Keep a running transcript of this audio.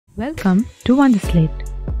Welcome to Wonderslate.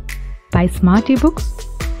 Buy smart eBooks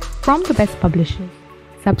from the best publishers.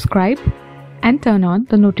 Subscribe and turn on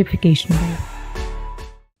the notification bell.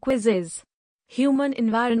 Quizzes.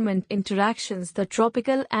 Human-environment interactions, the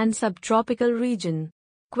tropical and subtropical region.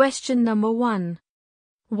 Question number 1.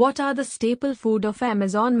 What are the staple food of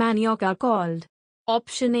Amazon manioc are called?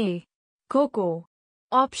 Option A. Cocoa.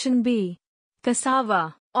 Option B.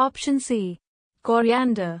 Cassava. Option C.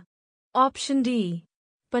 Coriander. Option D.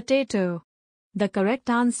 Potato. The correct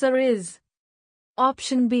answer is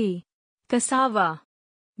Option B. Cassava.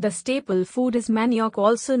 The staple food is manioc,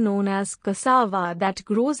 also known as cassava, that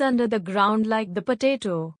grows under the ground like the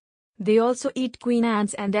potato. They also eat queen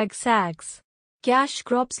ants and egg sacs. Cash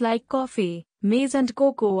crops like coffee, maize and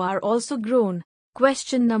cocoa are also grown.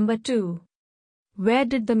 Question number 2. Where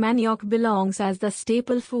did the manioc belongs as the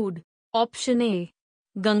staple food? Option A.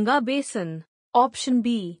 Ganga Basin. Option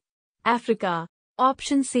B. Africa.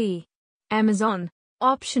 Option C. Amazon.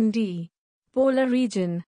 Option D. Polar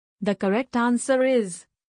region. The correct answer is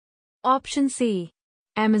Option C.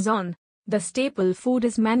 Amazon. The staple food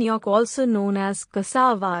is manioc, also known as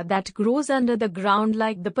cassava, that grows under the ground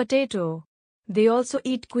like the potato. They also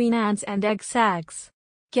eat queen ants and egg sacs.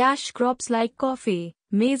 Cash crops like coffee,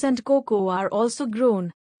 maize and cocoa are also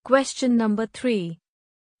grown. Question number 3.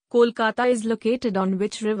 Kolkata is located on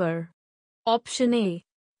which river? Option A.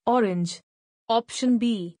 Orange. Option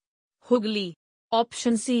B. Hooghly.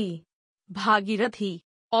 Option C. Bhagirathi.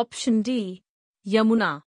 Option D.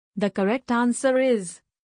 Yamuna. The correct answer is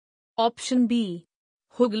Option B.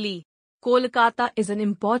 Hooghly. Kolkata is an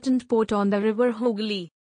important port on the river Hooghly.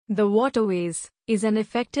 The waterways is an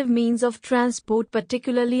effective means of transport,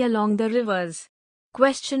 particularly along the rivers.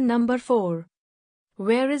 Question number 4.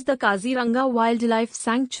 Where is the Kaziranga Wildlife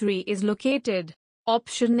Sanctuary is located?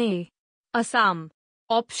 Option A. Assam.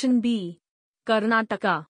 Option B.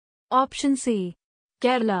 Karnataka. Option C.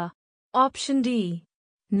 Kerala. Option D.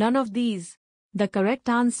 None of these. The correct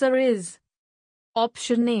answer is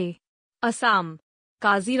Option A. Assam.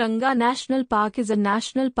 Kaziranga National Park is a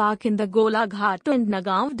national park in the Golaghat and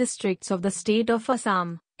Nagaon districts of the state of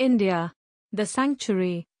Assam, India. The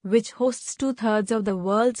sanctuary, which hosts 2/3 of the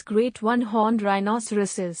world's great one-horned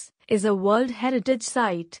rhinoceroses, is a World Heritage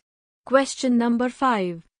Site. Question number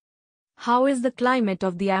 5. How is the climate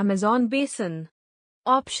of the Amazon basin?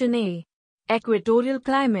 Option A. Equatorial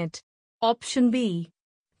climate. Option B.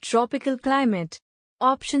 Tropical climate.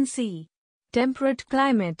 Option C. Temperate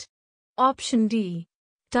climate. Option D.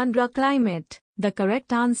 Tundra climate. The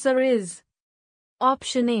correct answer is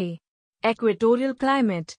Option A. Equatorial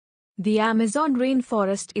climate. The Amazon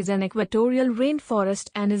rainforest is an equatorial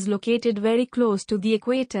rainforest and is located very close to the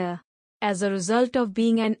equator. As a result of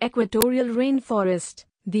being an equatorial rainforest,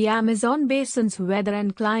 the Amazon basin's weather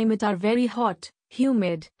and climate are very hot,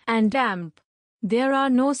 humid, and damp. There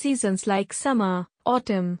are no seasons like summer,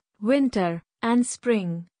 autumn, winter, and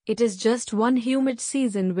spring. It is just one humid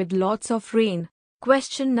season with lots of rain.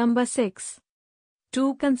 Question number 6.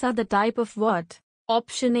 Toucans are the type of what?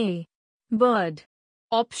 Option A. Bird.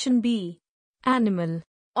 Option B. Animal.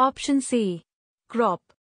 Option C. Crop.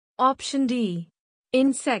 Option D.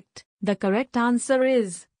 Insect. The correct answer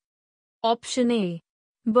is Option A.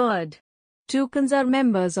 Bird. Toucans are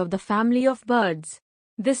members of the family of birds.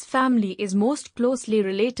 This family is most closely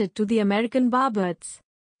related to the American barbets.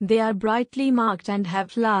 They are brightly marked and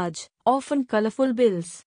have large, often colorful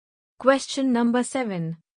bills. Question number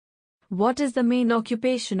 7. What is the main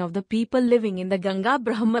occupation of the people living in the Ganga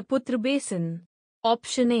Brahmaputra basin?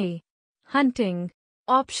 Option A. Hunting.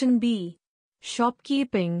 Option B.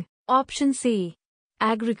 Shopkeeping. Option C.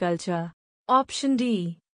 Agriculture. Option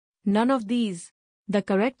D. None of these. The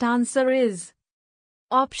correct answer is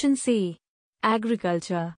Option C.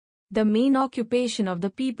 Agriculture. The main occupation of the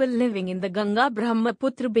people living in the Ganga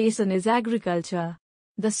Brahmaputra basin is agriculture.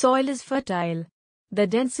 The soil is fertile. The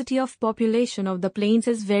density of population of the plains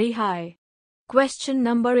is very high. Question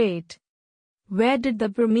number 8. Where did the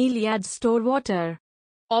bromeliads store water?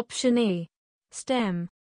 Option A. Stem.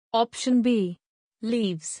 Option B.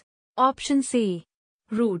 Leaves. Option C.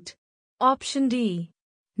 Root. Option D.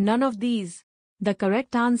 None of these. The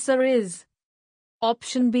correct answer is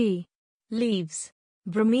Option B. Leaves.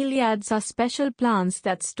 Bromeliads are special plants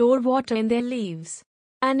that store water in their leaves.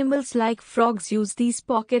 Animals like frogs use these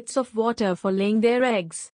pockets of water for laying their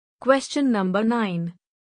eggs. Question number 9.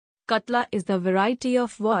 Catla is the variety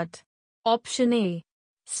of what? Option A.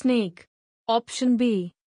 Snake. Option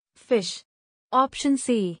B. Fish. Option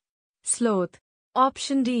C. Sloth.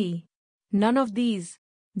 Option D. None of these.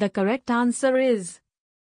 The correct answer is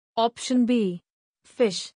Option B.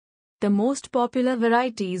 Fish. The most popular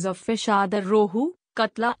varieties of fish are the rohu,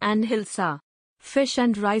 Catla and Hilsa. Fish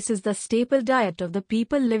and rice is the staple diet of the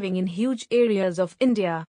people living in huge areas of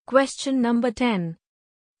India. Question number 10.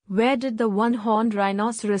 Where did the one-horned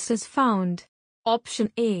rhinoceros is found?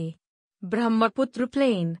 Option A. Brahmaputra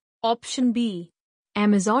Plain. Option B.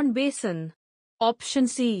 Amazon Basin. Option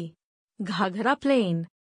C. Ghagra Plain.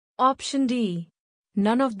 Option D.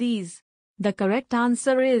 None of these. The correct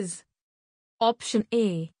answer is Option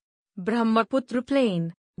A. Brahmaputra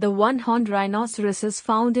Plain. The one-horned rhinoceros is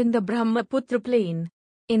found in the Brahmaputra Plain.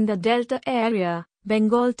 In the delta area,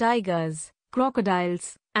 Bengal tigers,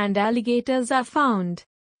 crocodiles, and alligators are found.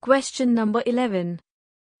 Question number 11.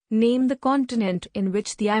 Name the continent in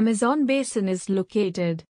which the Amazon Basin is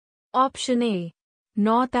located. Option A.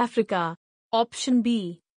 North Africa. Option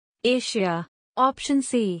B. Asia. Option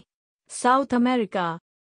C. South America.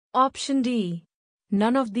 Option D.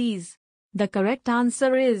 None of these. The correct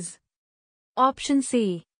answer is Option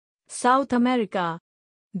C. South America.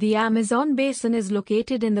 The Amazon Basin is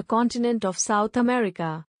located in the continent of South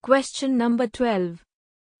America. Question number 12.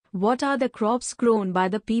 What are the crops grown by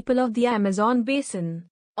the people of the Amazon Basin?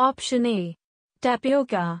 Option A.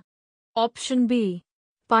 Tapioca. Option B.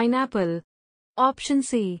 Pineapple. Option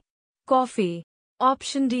C. Coffee.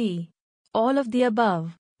 Option D. All of the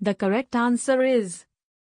above. The correct answer is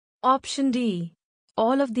Option D.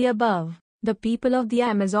 All of the above. The people of the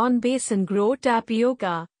Amazon Basin grow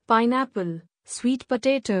tapioca, pineapple, sweet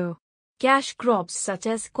potato. Cash crops such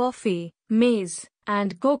as coffee, maize,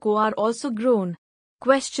 and cocoa are also grown.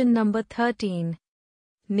 Question number 13.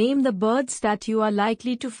 Name the birds that you are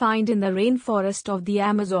likely to find in the rainforest of the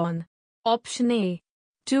Amazon. Option A.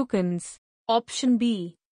 Toucans. Option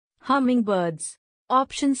B. Hummingbirds.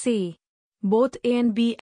 Option C. Both A and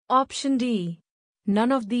B. Option D.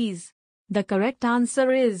 None of these. The correct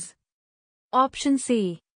answer is Option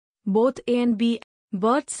C. Both A and B.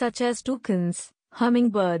 Birds such as toucans,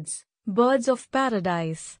 hummingbirds, birds of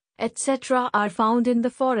paradise, etc. are found in the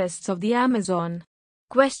forests of the Amazon.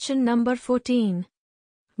 Question number 14.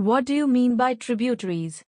 What do you mean by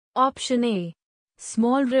tributaries? Option A.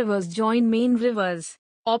 Small rivers join main rivers.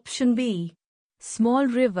 Option B. Small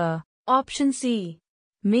river. Option C.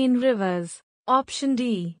 Main rivers. Option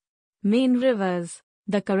D. Main rivers.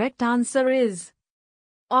 The correct answer is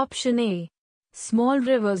Option A. Small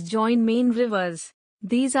rivers join main rivers.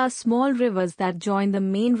 These are small rivers that join the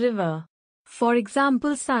main river. For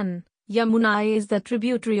example, Sun, Yamuna is the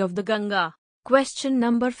tributary of the Ganga. Question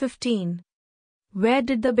number 15. Where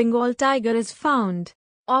did the Bengal tiger is found?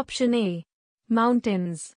 Option A.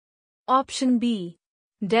 Mountains. Option B.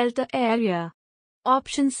 Delta area.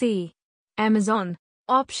 Option C. Amazon.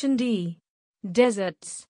 Option D.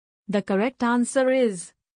 Deserts. The correct answer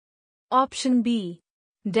is Option B.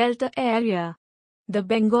 Delta area. The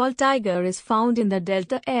Bengal tiger is found in the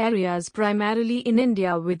delta areas primarily in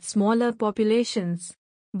India with smaller populations.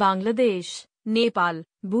 Bangladesh, Nepal,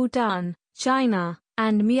 Bhutan, China,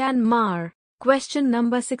 and Myanmar. Question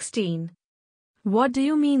number 16. What do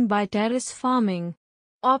you mean by terrace farming?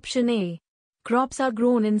 Option A. Crops are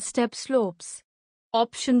grown in step slopes.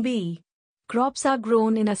 Option B. Crops are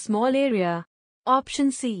grown in a small area. Option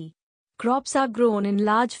C. Crops are grown in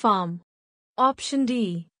large farm. Option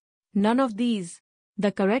D. None of these.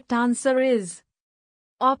 The correct answer is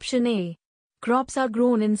Option A. Crops are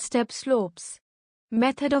grown in step slopes.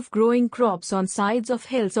 Method of growing crops on sides of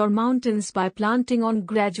hills or mountains by planting on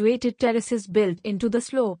graduated terraces built into the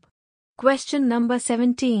slope. Question number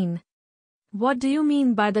 17. What do you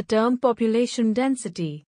mean by the term population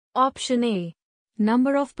density? Option A.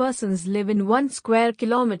 Number of persons live in 1 square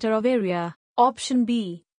kilometer of area. Option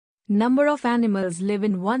B. Number of animals live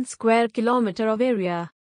in 1 square kilometer of area.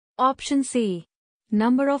 Option C.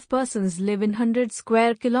 Number of persons live in 100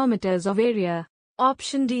 square kilometers of area.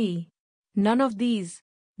 Option D. None of these.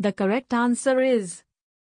 The correct answer is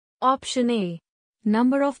Option A.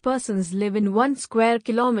 Number of persons live in 1 square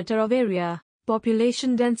kilometer of area.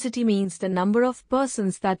 Population density means the number of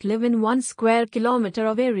persons that live in 1 square kilometer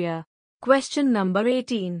of area. Question number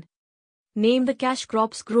 18. Name the cash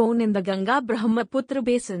crops grown in the Ganga Brahmaputra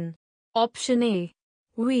Basin. Option A.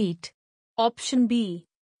 Wheat. Option B.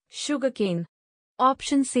 Sugarcane.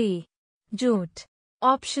 Option C. Jute.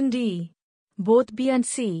 Option D. Both B and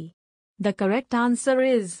C. The correct answer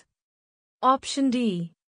is Option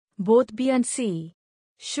D. Both B and C.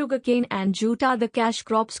 Sugarcane and jute are the cash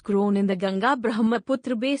crops grown in the Ganga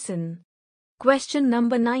Brahmaputra Basin. Question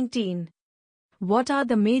number 19. What are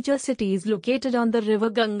the major cities located on the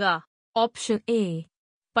river Ganga? Option A.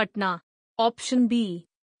 Patna. Option B.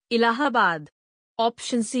 Allahabad.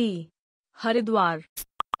 Option C. Haridwar.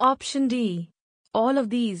 Option D. All of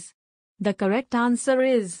these. The correct answer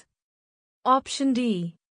is Option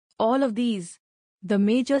D. All of these. The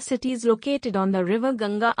major cities located on the river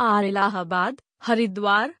Ganga are Allahabad,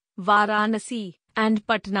 Haridwar, Varanasi, and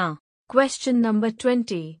Patna. Question number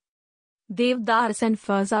 20. Deodars and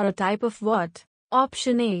firs are a type of what?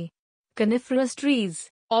 Option A. Coniferous trees.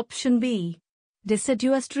 Option B.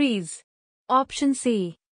 Deciduous trees. Option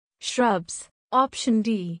C. Shrubs. Option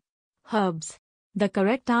D. Herbs. The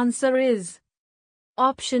correct answer is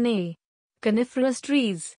Option A. Coniferous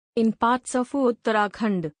trees. In parts of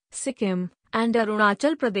Uttarakhand, Sikkim, and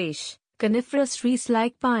Arunachal Pradesh, coniferous trees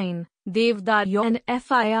like pine, Deodar and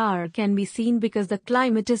fir can be seen because the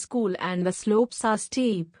climate is cool and the slopes are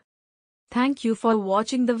steep. Thank you for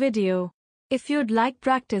watching the video. If you'd like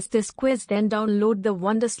practice this quiz, then download the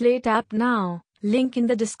Wonderslate app now, link in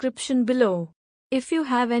the description below. If you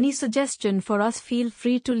have any suggestion for us, feel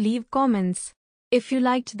free to leave comments. If you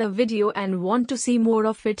liked the video and want to see more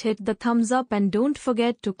of it, hit the thumbs up and don't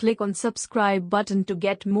forget to click on subscribe button to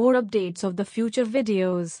get more updates of the future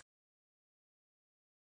videos.